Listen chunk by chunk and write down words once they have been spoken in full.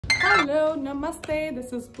Hello, namaste,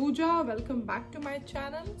 this is Pooja. Welcome back to my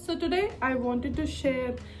channel. So today I wanted to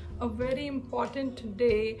share a very important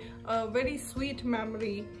day, a very sweet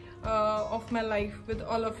memory of my life with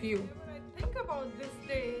all of you. When I think about this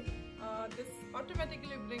day, this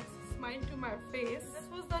automatically brings a smile to my face. This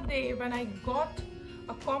was the day when I got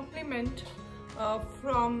a compliment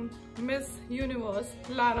from Miss Universe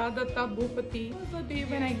Lara Dutta. This was the day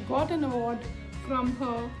when I got an award from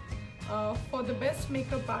her for the best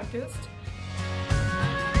makeup artist.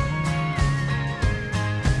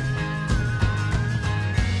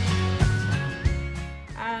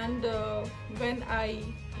 And when I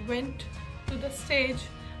went to the stage,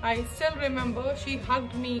 I still remember she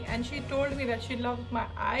hugged me and she told me that she loved my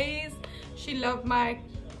eyes, she loved my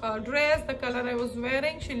dress, the color I was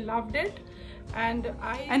wearing, she loved it. And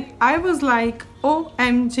I was like,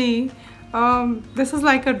 OMG, this is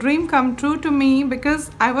like a dream come true to me, because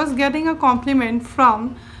I was getting a compliment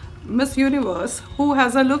from Miss Universe, who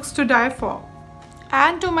has a looks to die for.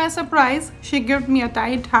 And to my surprise, she gave me a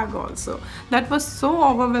tight hug also. That was so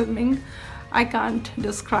overwhelming, I can't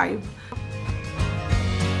describe.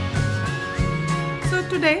 So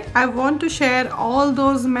today I want to share all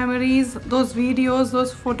those memories, those videos,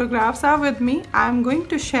 those photographs are with me. I'm going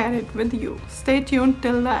to share it with you. Stay tuned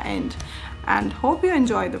till the end and hope you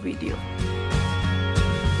enjoy the video.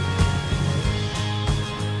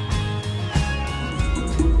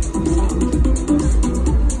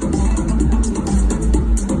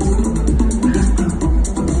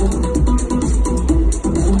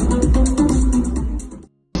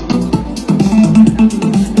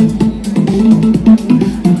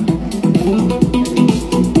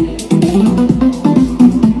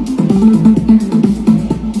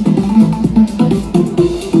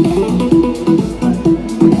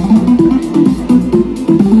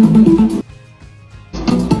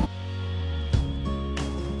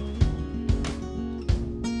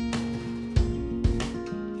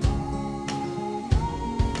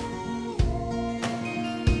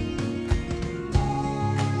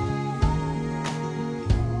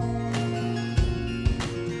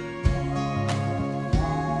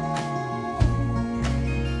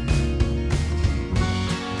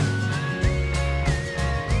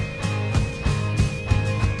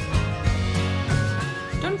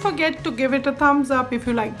 Don't forget to give it a thumbs up if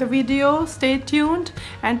you like the video. Stay tuned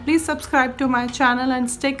and please subscribe to my channel and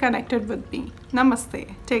stay connected with me.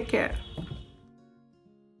 Namaste. Take care.